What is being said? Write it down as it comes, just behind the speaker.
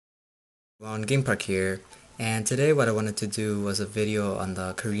On Game Park here, and today what I wanted to do was a video on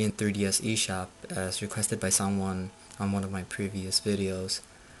the Korean 3DS eShop as requested by someone on one of my previous videos.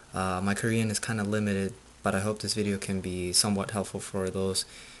 My Korean is kind of limited, but I hope this video can be somewhat helpful for those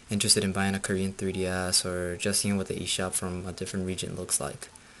interested in buying a Korean 3DS or just seeing what the eShop from a different region looks like.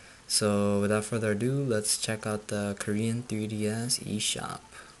 So without further ado, let's check out the Korean 3DS eShop.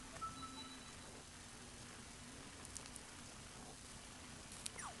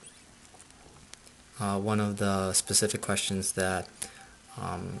 One of the specific questions that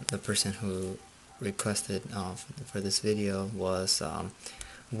the person who requested for this video was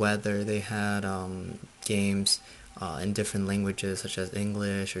whether they had games in different languages such as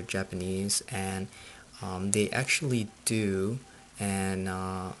English or Japanese, and they actually do. And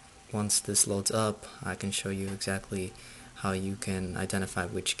once this loads up, I can show you exactly how you can identify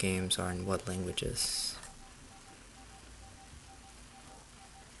which games are in what languages.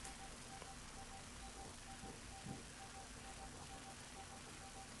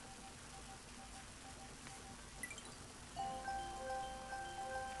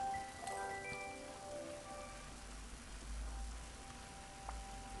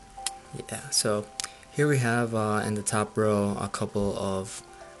 Yeah, so here we have in the top row a couple of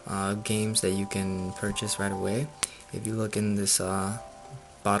games that you can purchase right away. If you look in this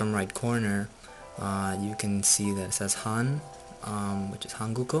bottom right corner, you can see that it says Han, which is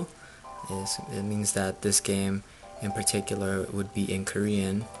Hanguko. It means that this game in particular would be in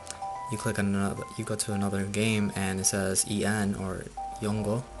Korean. You click on another, you go to another game, and it says EN or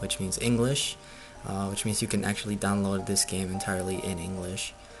Yongo, which means English, which means you can actually download this game entirely in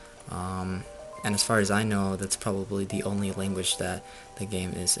English. And as far as I know, that's probably the only language that the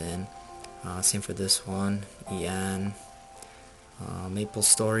game is in. Same for this one, EN. Maple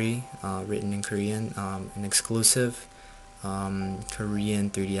Story, written in Korean, an exclusive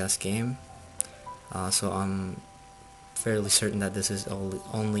Korean 3DS game. So I'm fairly certain that this is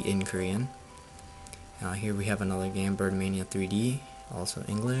only in Korean. Here we have another game, Birdmania 3D, also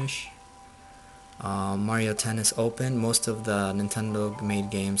English. Mario Tennis Open. Most of the Nintendo made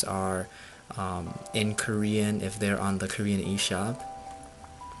games are in Korean if they're on the Korean eShop.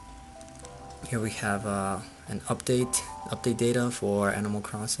 Here we have an update data for Animal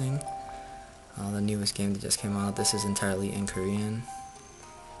Crossing, the newest game that just came out. This is entirely in Korean.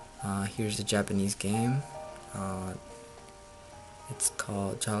 Here's the Japanese game. It's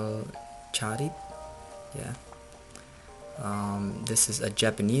called Charit. Yeah. This is a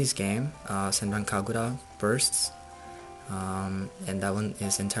Japanese game, Senran Kagura Bursts, and that one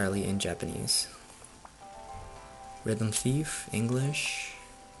is entirely in Japanese. Rhythm Thief, English.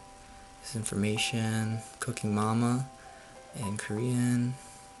 This information, Cooking Mama, in Korean.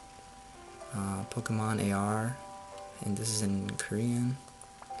 Pokemon AR, and this is in Korean.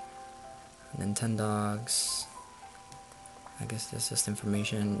 Nintendogs. I guess that's just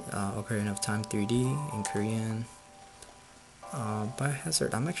information. Ocarina of Time 3D in Korean.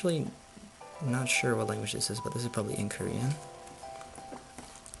 Biohazard, I'm actually not sure what language this is, but this is probably in Korean.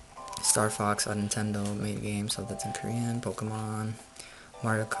 Star Fox, a Nintendo made game, so that's in Korean. Pokemon,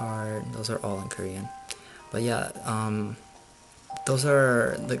 Mario Kart, those are all in Korean. But yeah, those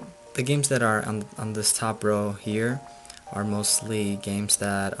are the games that are on this top row here are mostly games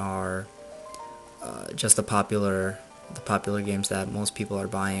that are just the popular games that most people are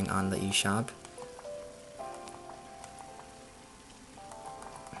buying on the eShop.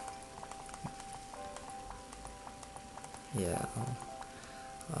 Yeah.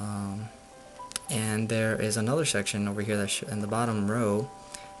 And there is another section over here that in the bottom row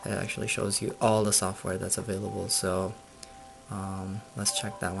that actually shows you all the software that's available. So let's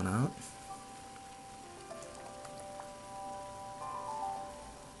check that one out.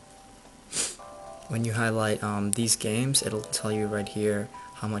 When you highlight these games, it'll tell you right here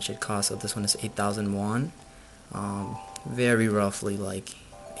how much it costs. So this one is 8,000 won, very roughly like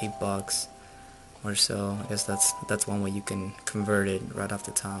 $8 or so. I guess that's one way you can convert it right off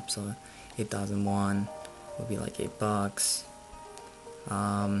the top. So 8,000 won would be like $8.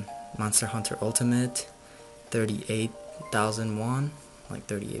 Monster Hunter Ultimate, 38,000 won, like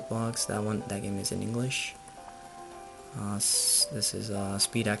 $38. That game is in English. This is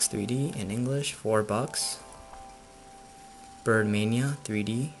Speed X 3D in English, $4. Birdmania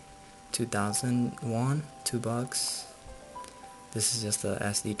 3D, 2,000 won, $2. This is just the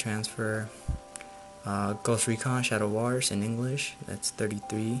SD transfer. Ghost Recon Shadow Wars in English, that's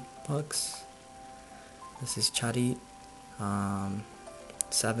 $33. This is Charit, $7.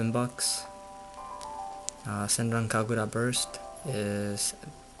 Senran Kagura Burst is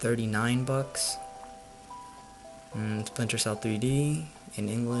 $39. Splinter Cell 3D in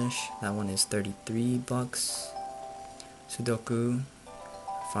English, that one is 33 bucks. Sudoku,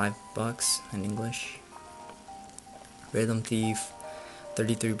 $5 in English. Rhythm Thief,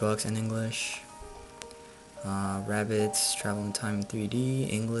 33 bucks in English. Rabbits Travel in Time in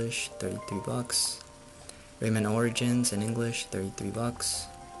 3D, English, 33 bucks. Rayman Origins in English, 33 bucks.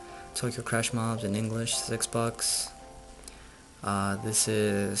 Tokyo Crash Mobs in English, $6. This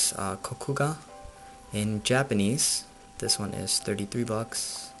is Kokuga in Japanese. This one is 33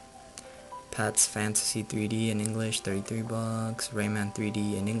 bucks. Pets Fantasy 3D in English, 33 bucks. Rayman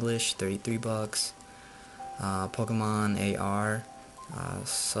 3D in English, 33 bucks. Pokemon AR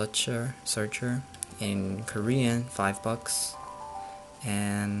Searcher in Korean, $5.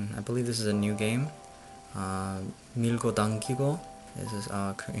 And I believe this is a new game. 밀고 당기고. This is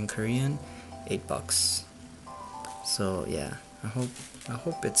in Korean, $8. So yeah, I hope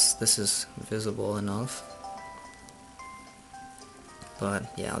this is visible enough. But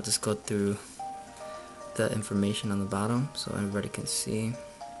yeah, I'll just go through the information on the bottom so everybody can see.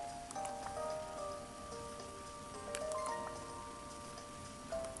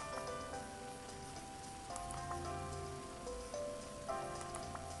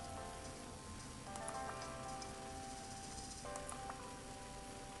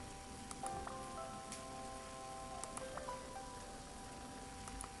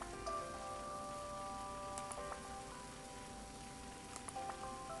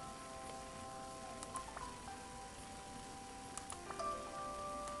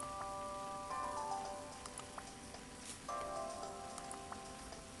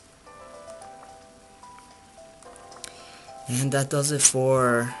 And that does it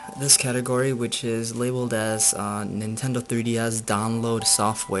for this category, which is labeled as Nintendo 3DS download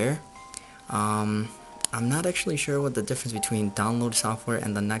software. I'm not actually sure what the difference between download software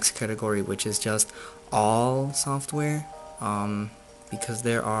and the next category, which is just all software, because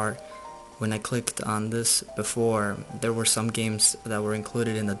when I clicked on this before, there were some games that were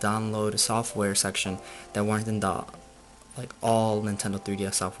included in the download software section that weren't in the all Nintendo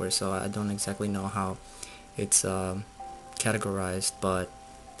 3DS software, so I don't exactly know how it's categorized, but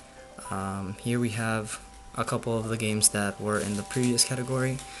here we have a couple of the games that were in the previous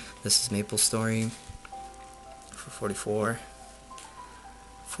category. This is Maple Story for 44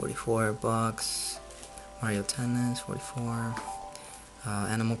 bucks. Mario Tennis, 44.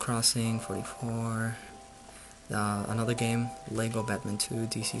 Animal Crossing, 44. Another game, Lego Batman 2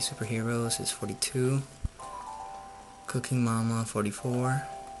 DC Superheroes, is 42. Cooking Mama, 44.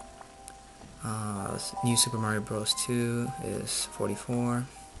 New Super Mario Bros. 2 is 44.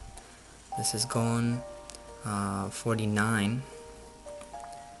 This is Gone, 49.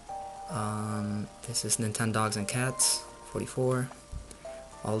 This is Nintendo Dogs and Cats, 44.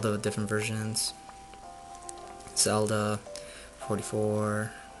 All the different versions. Zelda,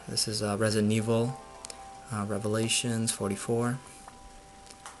 44. This is Resident Evil, Revelations, 44.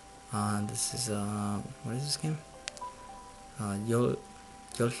 This is what is this game? 열혈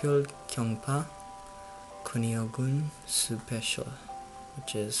경파 군iogun Special,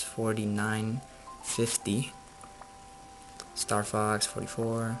 which is 49.50. Star Fox,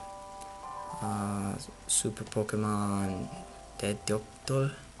 44. Super Pokemon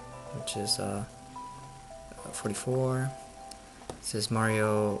Dedyokdol, which is 44. This is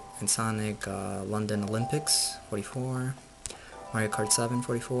Mario and Sonic London Olympics, 44. Mario Kart 7,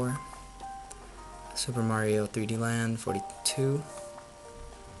 44. Super Mario 3D Land, 42.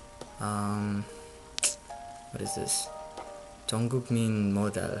 What is this? 정국민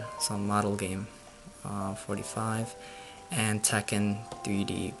Model, some model game, 45. And Tekken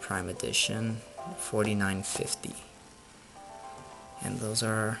 3D Prime Edition, 49.50. And those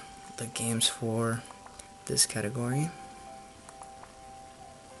are the games for this category.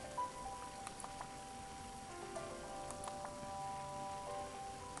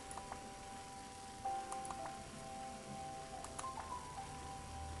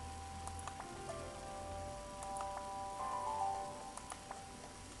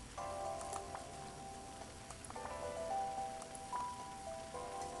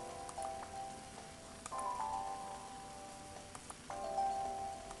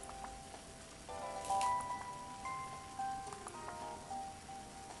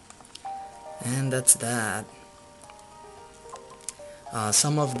 And that's that.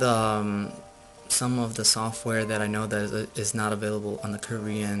 Some of the software that I know that is not available on the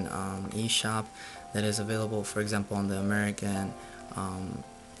Korean eShop, that is available, for example, on the American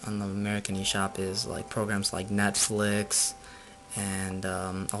eShop, is like programs like Netflix and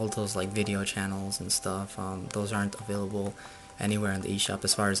all those like video channels and stuff. Those aren't available anywhere in the eShop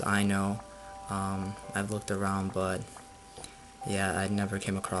as far as I know. I've looked around, but Yeah, I never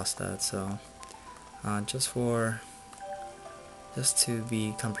came across that, so just to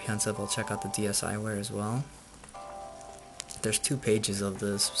be comprehensive, I'll check out the DSiWare as well. There's 2 pages of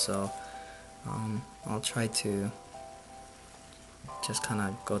this, so I'll try to just kind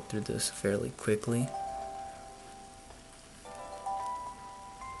of go through this fairly quickly.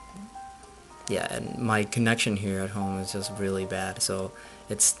 Yeah, and my connection here at home is just really bad, so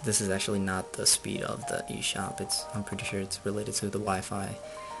this is actually not the speed of the eShop. I'm pretty sure it's related to the Wi-Fi,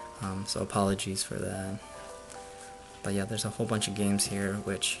 so apologies for that. But yeah, there's a whole bunch of games here,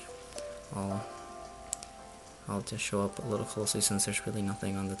 which I'll just show up a little closely since there's really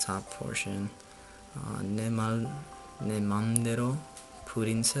nothing on the top portion. Ne Mandero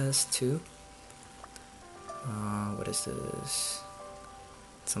Princess 2. What is this?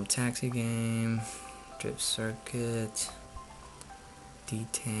 Some taxi game, Drip Circuit,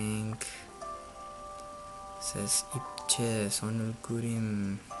 D-Tank. Says 입체 선울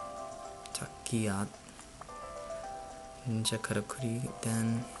그림 찾기앗 ninja karakuri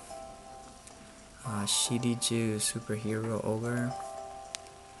den 시리즈 슈퍼히어로 ogre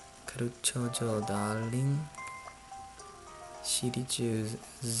가르쳐줘 darling 시리즈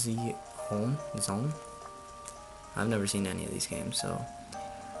zone. I've never seen any of these games, so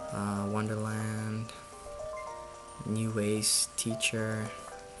Wonderland, New Ways Teacher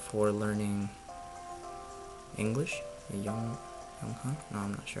for learning English, Young Han? No,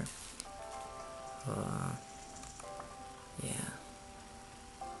 I'm not sure. Yeah.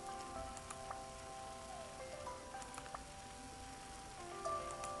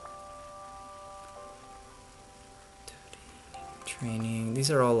 Training. These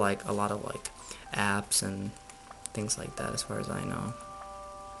are all like a lot of like apps and things like that, as far as I know.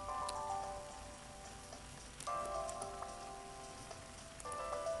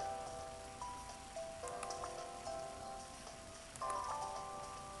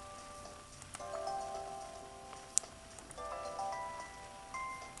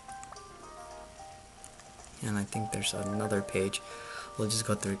 And I think there's another page. We'll just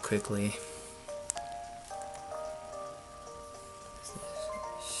go through it quickly.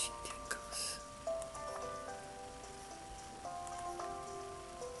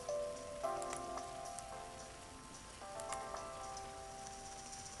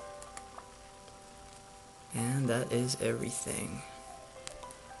 And that is everything,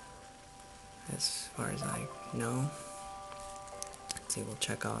 as far as I know. Let's see, we'll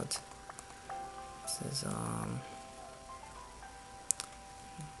check out. This is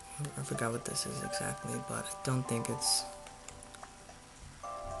I forgot what this is exactly, but I don't think it's.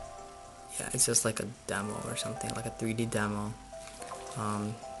 Yeah, it's just like a demo or something, like a 3D demo.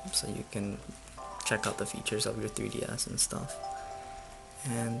 So you can check out the features of your 3DS and stuff.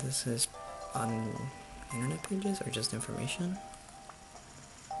 And this is on internet pages or just information?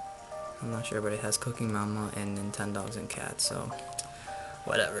 I'm not sure, but it has Cooking Mama and Nintendogs and Cats, so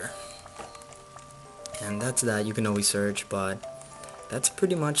whatever. And that's that. You can always search, but that's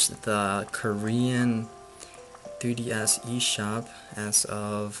pretty much the Korean 3DS eShop as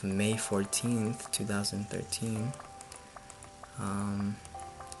of May 14th, 2013.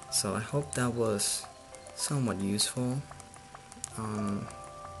 So I hope that was somewhat useful.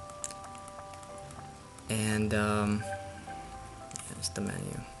 Here's the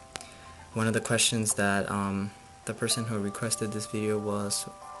menu. One of the questions that the person who requested this video was,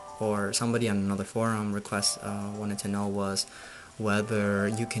 or somebody on another forum wanted to know, was whether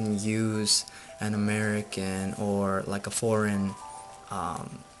you can use an American or like a foreign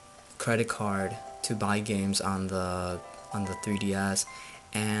credit card to buy games on the 3DS.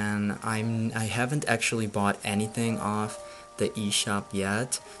 And I haven't actually bought anything off the eShop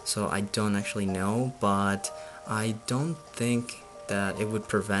yet, so I don't actually know, but I don't think that it would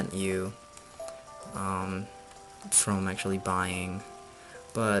prevent you from actually buying.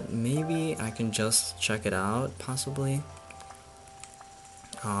 But maybe I can just check it out, possibly.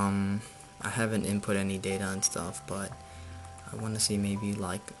 I haven't input any data and stuff, but I want to see maybe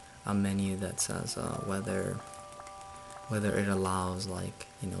like a menu that says whether it allows, like,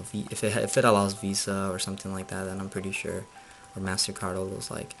 you know, if it allows Visa or something like that, then I'm pretty sure, or MasterCard, all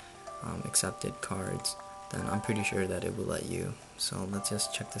those like accepted cards, then I'm pretty sure that it will let you. So let's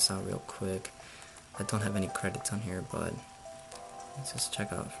just check this out real quick. I don't have any credits on here, but let's just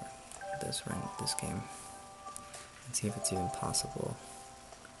check out for this game and see if it's even possible.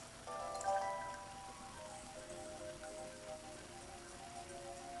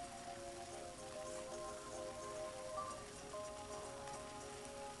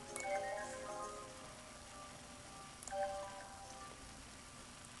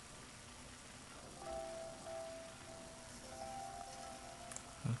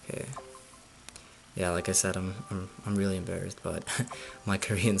 Okay. Yeah, like I said, I'm really embarrassed, but my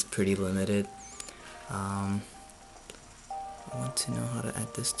Korean's pretty limited. I want to know how to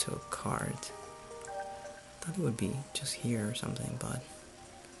add this to a cart. Thought it would be just here or something, but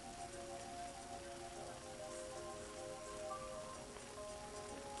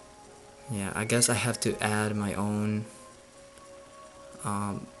yeah, I guess I have to add my own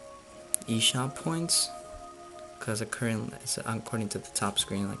eShop points, because according to the top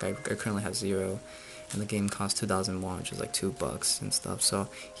screen, like I currently have 0, and the game costs 2,000 won, which is like $2 and stuff. So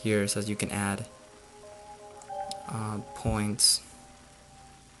here it says you can add points,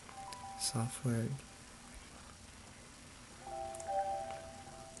 software.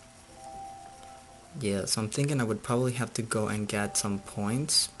 Yeah, so I'm thinking I would probably have to go and get some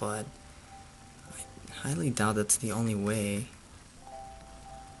points, but I highly doubt that's the only way,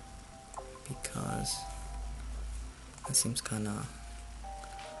 because that seems kinda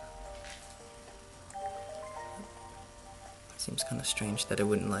strange that it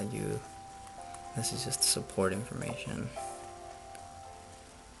wouldn't let you. This is just support information.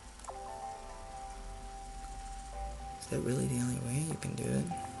 Is that really the only way you can do it?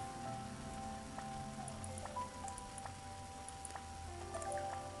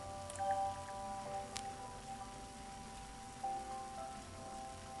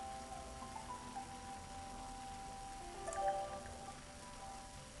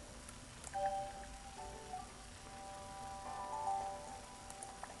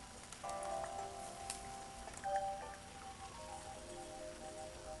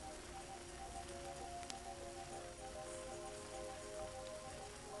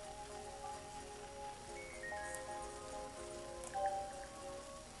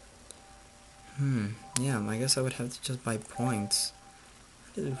 Yeah, I guess I would have to just buy points.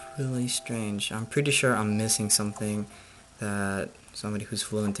 That is really strange. I'm pretty sure I'm missing something that somebody who's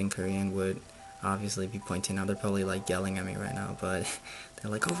fluent in Korean would obviously be pointing out. They're probably like yelling at me right now, but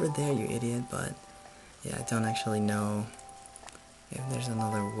they're like, over there, you idiot. But yeah, I don't actually know if there's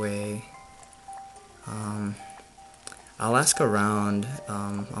another way. I'll ask around.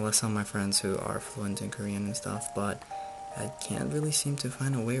 I'll ask some of my friends who are fluent in Korean and stuff, but I can't really seem to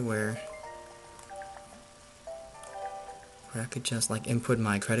find a way where I could just like input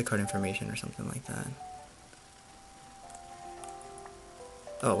my credit card information or something like that.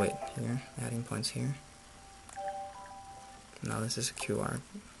 Oh wait, here, adding points here. No, this is a QR.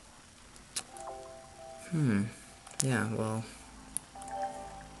 Yeah, well,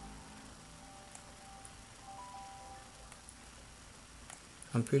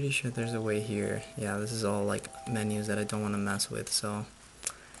 I'm pretty sure there's a way here. Yeah, this is all like menus that I don't want to mess with, so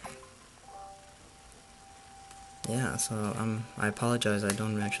yeah, so I apologize, I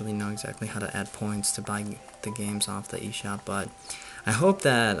don't actually know exactly how to add points to buy the games off the eShop, but I hope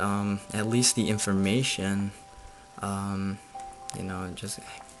that at least the information, just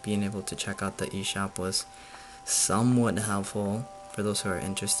being able to check out the eShop was somewhat helpful for those who are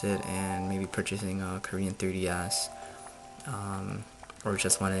interested in maybe purchasing a Korean 3DS, or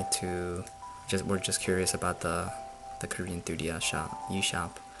just wanted to, we're just curious about the Korean 3DS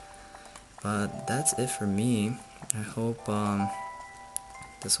eShop. But that's it for me. I hope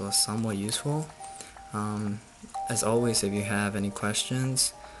this was somewhat useful. As always, if you have any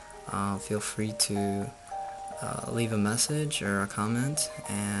questions, feel free to leave a message or a comment,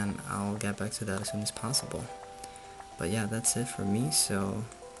 and I'll get back to that as soon as possible. But yeah, that's it for me, so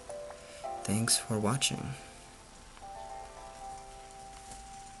thanks for watching.